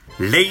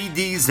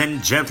Ladies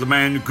and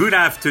gentlemen, good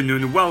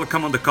afternoon.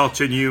 Welcome on the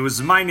Culture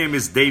News. My name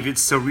is David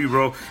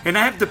Soriro, and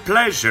I have the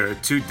pleasure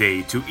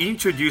today to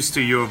introduce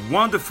to you a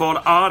wonderful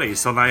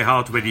artist on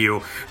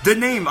iHeartRadio. The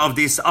name of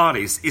this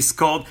artist is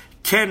called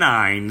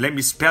KANINE. Let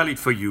me spell it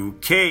for you.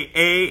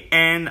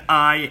 Kanine.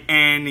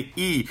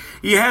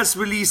 He has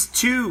released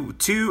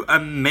two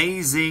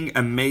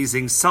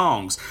amazing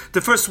songs.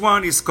 The first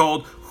one is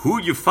called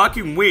Who You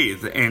Fucking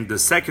With, and the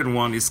second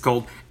one is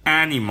called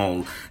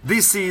Animal.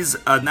 This is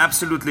an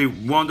absolutely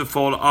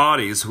wonderful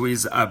artist who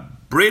is a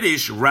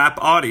British rap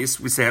artist.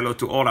 We say hello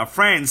to all our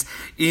friends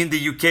in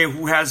the UK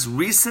who has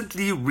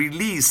recently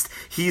released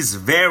his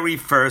very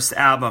first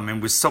album,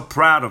 and we're so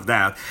proud of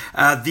that.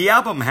 The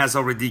album has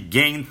already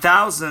gained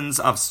thousands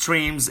of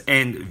streams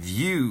and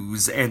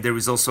views, and there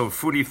is also a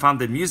fully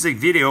funded music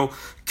video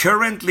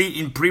currently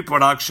in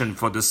pre-production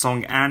for the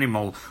song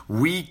Animal.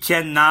 We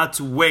cannot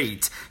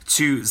wait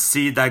to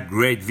see that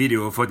great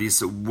video for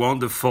this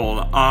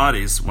wonderful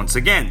artist. Once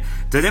again,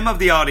 the name of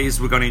the artist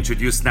we're going to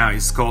introduce now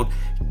is called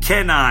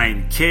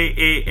KANINE,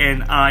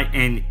 Kanine,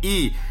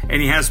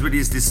 and he has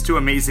released these two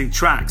amazing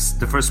tracks.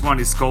 The first one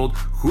is called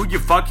Who You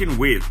Fucking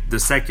With, the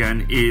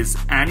second is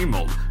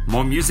Animal.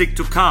 More music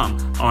to come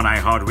on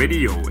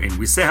iHeartRadio, and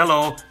we say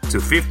hello to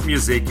Fifth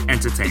Music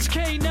Entertainment. It's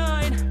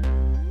K9.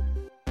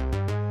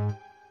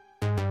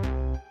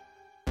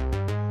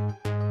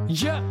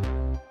 Yeah.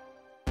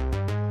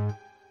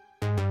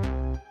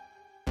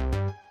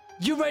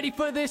 You ready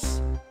for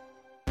this?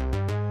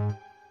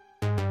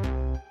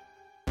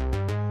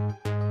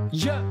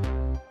 Yeah.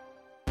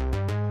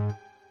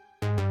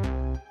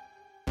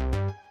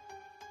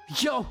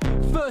 Yo,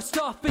 first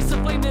off, it's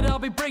a flame that I'll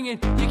be bringing.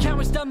 You can't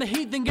withstand the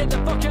heat, then get the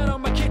fuck out of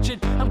my kitchen.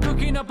 I'm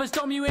cooking up a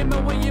storm, you in my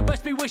way, you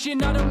best be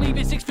wishing I don't leave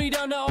you 6 feet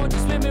under or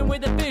just swimming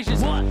with the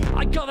fishes. What?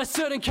 I got a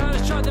certain kind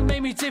of strength that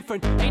made me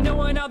different. Ain't no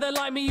one out there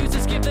like me, use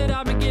this gift that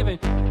I've been given.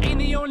 Ain't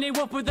the only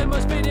wolf with the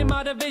most speed in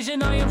my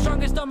division. I am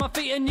strongest on my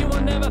feet and you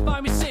will never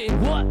find me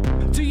sitting.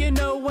 What? Do you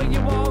know where you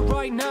are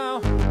right now?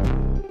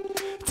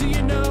 Do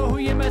you know who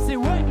you're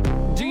messing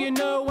with? Do you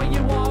know where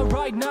you are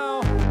right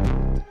now?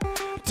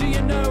 Do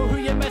you know who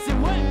you're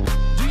messing with?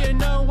 Do you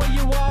know where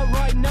you are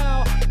right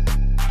now?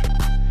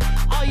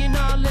 Are you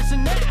not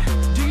listening?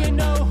 Do you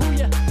know who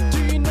you? Do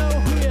you know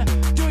who you?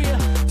 Do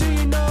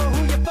you know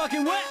who you're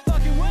fucking with?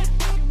 Fucking with?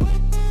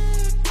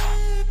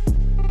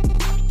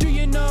 Do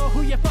you know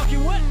who you're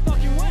fucking with?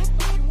 Fucking with?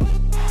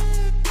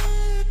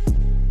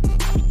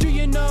 Do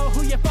you know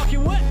who you're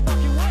fucking with?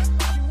 Fucking with?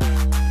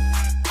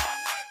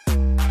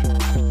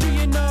 Do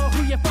you know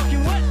who you're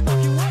fucking with?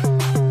 Fucking with?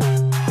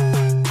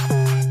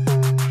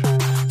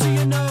 Do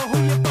you know who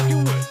you're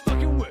fucking with?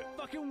 Fucking with?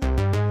 Fucking with?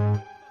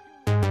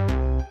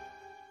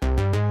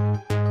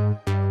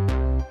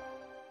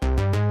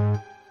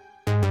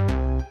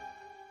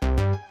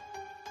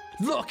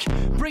 Look,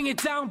 bring it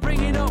down,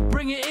 bring it up,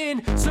 bring it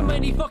in. So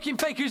many fucking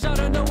fakers, I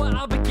don't know where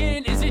I'll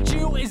begin. Is it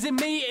you? Is it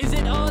me? Is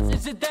it us?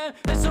 Is it them?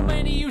 There's so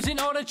many using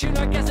auto-tune,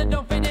 I guess I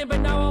don't fit in. But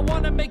now I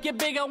wanna make it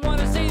big, I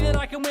wanna say that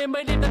I can win.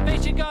 But if the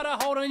face you got a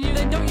hold on you,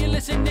 then don't you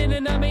listen in.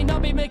 And I may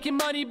not be making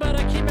money, but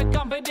I keep my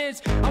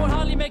confidence. I would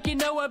hardly make you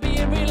know what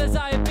being real as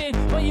I have been.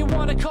 But you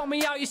wanna call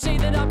me out, you say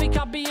that I'll be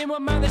copying. Well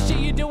man, the shit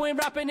you doing,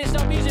 rapping, it's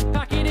not music,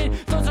 pack it in.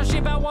 Don't talk shit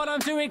about what I'm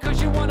doing, cause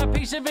you want a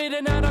piece of it.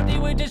 And I don't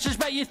deal with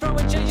disrespect, you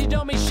throwing change, you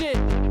don't mean shit.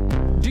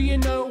 Do you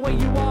know where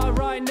you are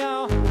right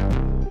now?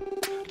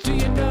 Do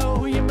you know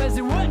who you're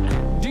messing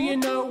with? Do you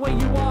know where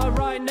you are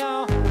right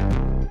now?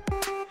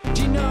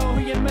 Do you know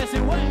who you're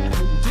messing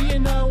with? Do you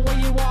know where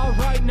you are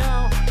right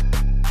now?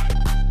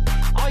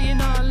 Are you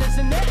not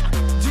listening?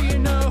 Do you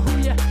know who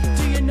you?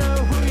 Do you know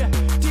who you?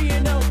 Do you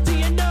know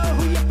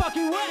who you're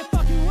fucking with?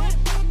 Fucking with?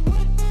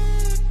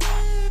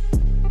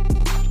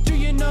 Do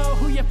you know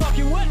who you're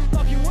fucking with?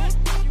 Fucking with?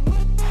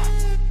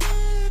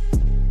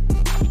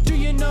 Do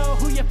you know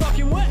who you're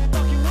fucking with?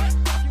 Fucking with?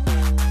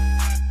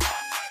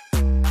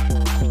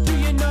 Do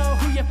you know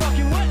who you're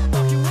fucking with?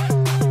 Fucking with?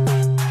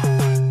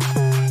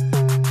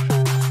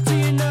 Do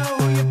you know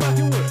who you're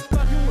fucking with?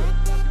 Fucking with?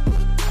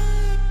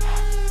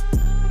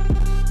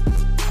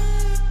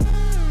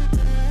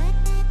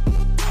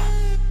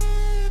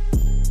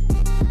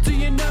 Do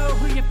you know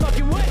who you're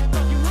fucking with?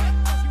 Fucking with?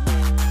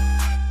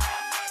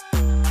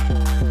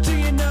 Do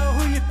you know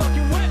who you're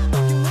fucking with?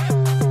 Fucking with?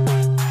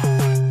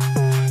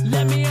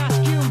 Let me ask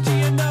you, do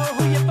you know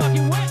who you're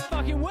fucking with?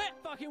 Fucking with?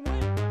 Fucking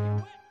with?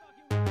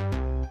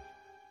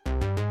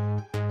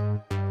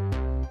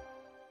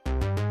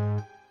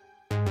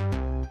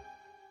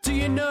 Do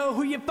you know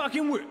who you're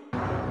fucking with?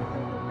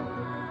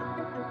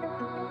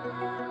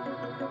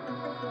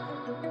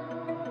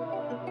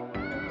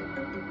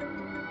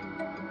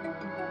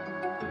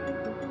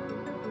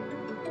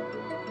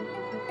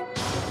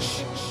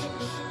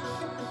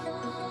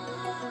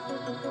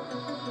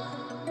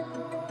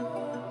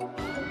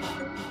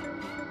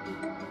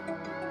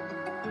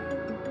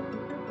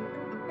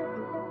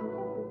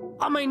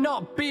 I may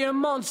not be a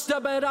monster,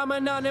 but I'm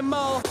an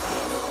animal.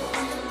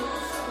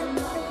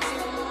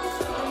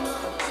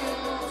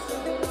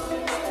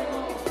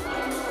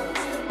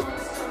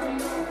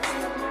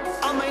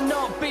 may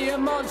not be a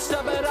monster,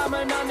 but I'm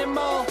an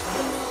animal.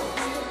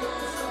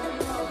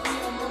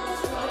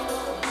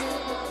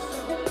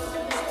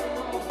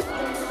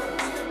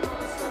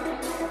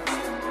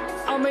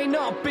 I may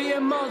not be a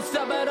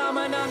monster, but I'm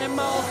an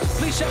animal.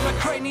 Please check my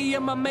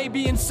cranium, I may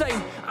be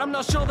insane. I'm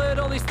not sure that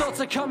all these thoughts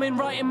are coming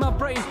right in my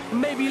brain.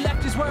 Maybe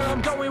left is where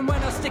I'm going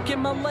when I stick in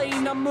my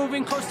lane. I'm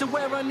moving close to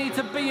where I need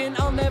to be and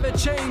I'll never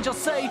change. I'll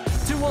say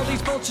to all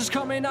these vultures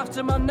coming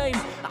after my name,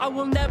 I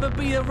will never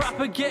be a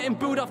rapper getting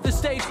booed off the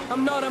stage.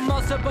 I'm not a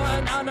monster but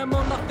an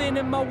animal, nothing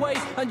in my way.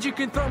 And you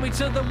can throw me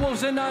to the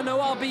wolves and I know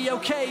I'll be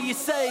okay. You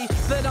say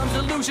that I'm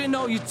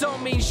delusional, you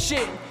don't mean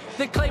shit.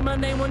 They claim my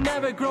name will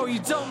never grow, you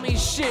don't mean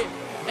shit.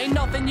 Ain't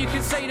nothing you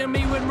can say to me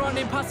when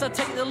running past I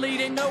take the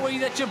lead. Ain't no way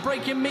that you're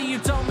breaking me, you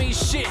don't mean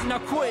shit. Now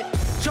quit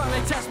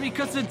trying to test me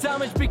cause the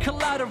damage be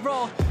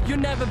collateral. You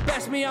never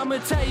best me, I'ma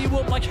tear you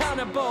up like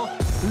Hannibal.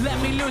 Let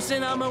me loose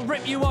and I'ma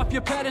rip you off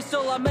your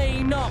pedestal. I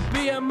may not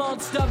be a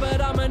monster but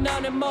I'm an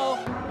animal.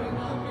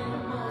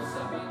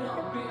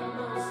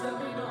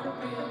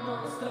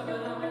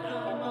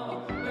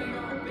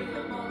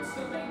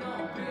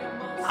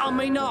 I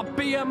may not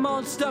be a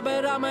monster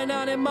but I'm an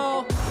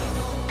animal.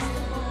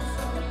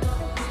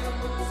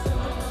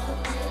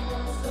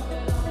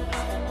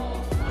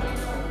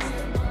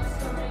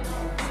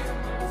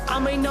 I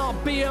may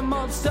not be a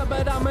monster,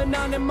 but I'm an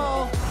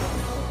animal.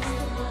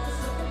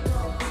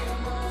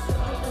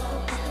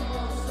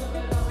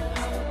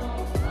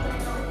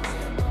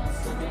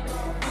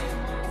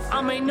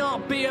 I may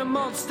not be a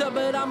monster,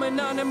 but I'm an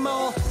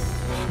animal.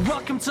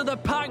 Welcome to the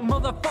pack,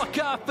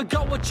 motherfucker. I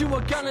forgot what you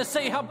were gonna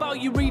say, how about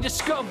you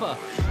rediscover?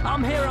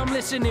 I'm here, I'm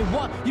listening,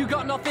 what? You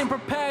got nothing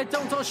prepared,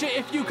 don't talk shit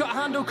if you got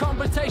handle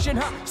confrontation,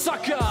 huh?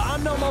 Sucker, I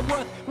know my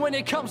worth, when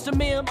it comes to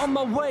me I'm on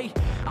my way.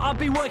 I'll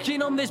be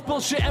working on this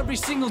bullshit every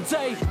single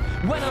day.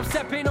 When I'm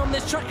stepping on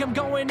this track I'm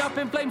going up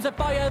in flames. The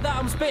fire that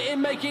I'm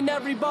spitting making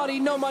everybody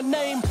know my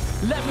name.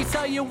 Let me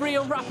tell you,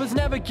 real rappers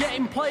never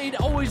getting played.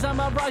 Always on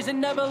my rise and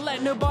never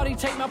let nobody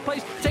take my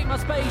place, take my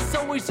space.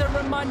 Always a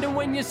reminder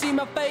when you see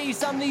my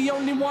face, I'm the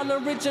only one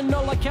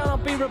original, I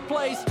cannot be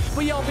replaced.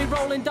 We all be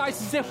rolling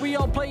dice as if we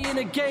all play in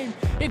a game.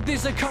 If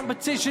there's a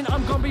competition,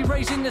 I'm gonna be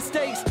raising the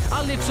stakes.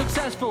 I live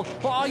successful,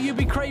 or are you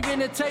be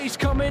craving a taste?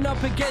 Coming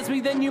up against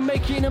me, then you're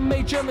making a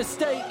major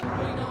mistake.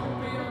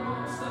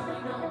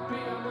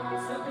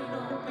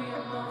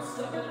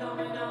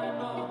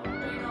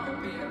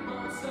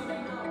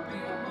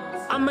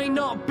 I may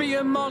not be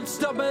a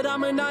monster, but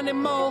I'm an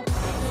animal.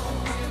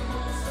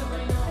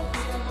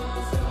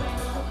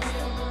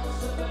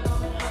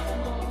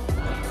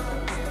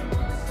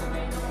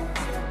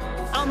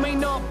 I may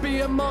not be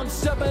a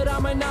monster, but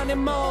I'm an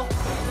animal.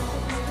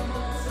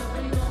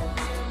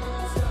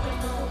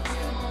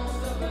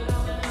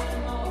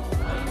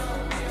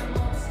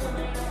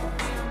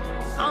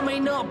 I may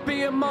not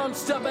be a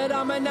monster, but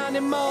I'm an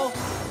animal.